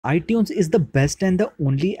iTunes is the best and the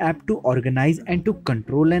only app to organize and to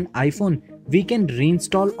control an iPhone. We can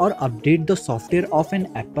reinstall or update the software of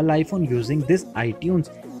an Apple iPhone using this iTunes.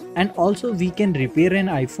 And also we can repair an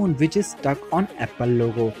iPhone which is stuck on Apple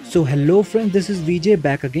logo. So hello friends, this is VJ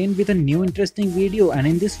back again with a new interesting video, and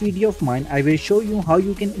in this video of mine I will show you how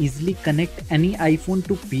you can easily connect any iPhone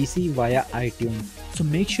to PC via iTunes. So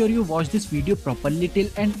make sure you watch this video properly till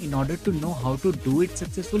end in order to know how to do it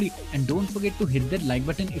successfully, and don't forget to hit that like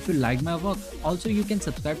button if you like my work. Also you can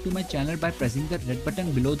subscribe to my channel by pressing the red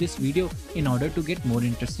button below this video in order to get more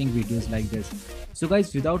interesting videos like this. So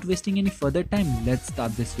guys, without wasting any further time, let's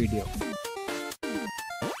start this video.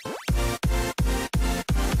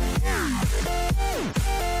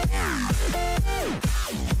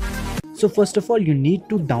 So first of all, you need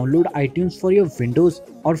to download iTunes for your Windows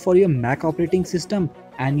or for your Mac operating system,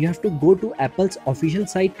 and you have to go to Apple's official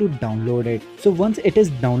site to download it. So once it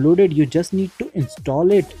is downloaded, you just need to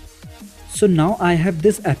install it. So now I have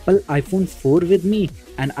this Apple iPhone 4 with me,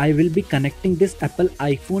 and I will be connecting this Apple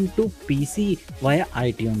iPhone to PC via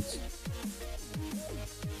iTunes.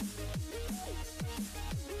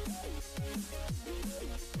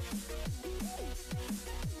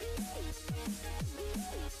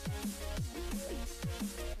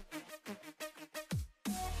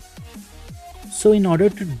 So in order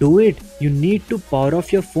to do it, you need to power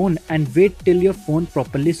off your phone and wait till your phone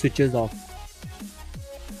properly switches off.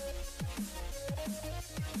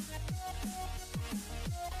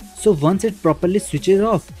 So once it properly switches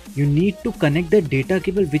off, you need to connect the data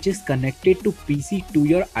cable which is connected to PC to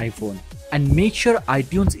your iPhone. And make sure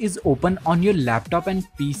iTunes is open on your laptop and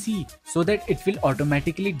PC so that it will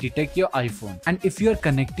automatically detect your iPhone. And if you are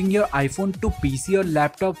connecting your iPhone to PC or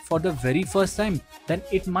laptop for the very first time, then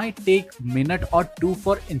it might take a minute or two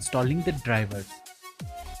for installing the drivers.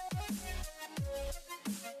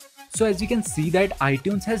 So as you can see that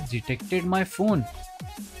iTunes has detected my phone.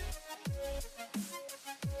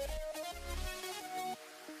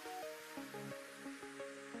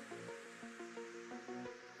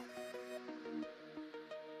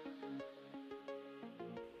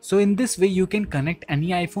 So in this way you can connect any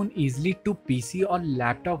iPhone easily to PC or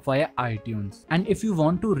laptop via iTunes. And if you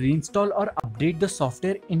want to reinstall or update the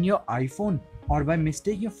software in your iPhone, or by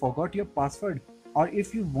mistake you forgot your password, or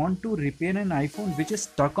if you want to repair an iPhone which is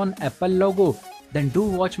stuck on Apple logo, then do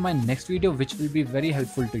watch my next video which will be very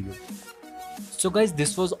helpful to you. So guys,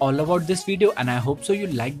 this was all about this video, and I hope so you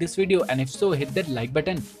liked this video, and if so, hit that like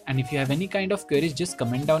button. And if you have any kind of queries, just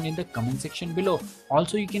comment down in the comment section below.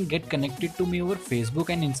 Also you can get connected to me over Facebook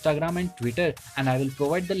and Instagram and Twitter, and I will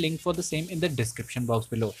provide the link for the same in the description box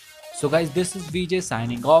below. So guys, this is VJ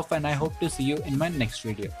signing off, and I hope to see you in my next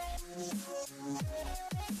video.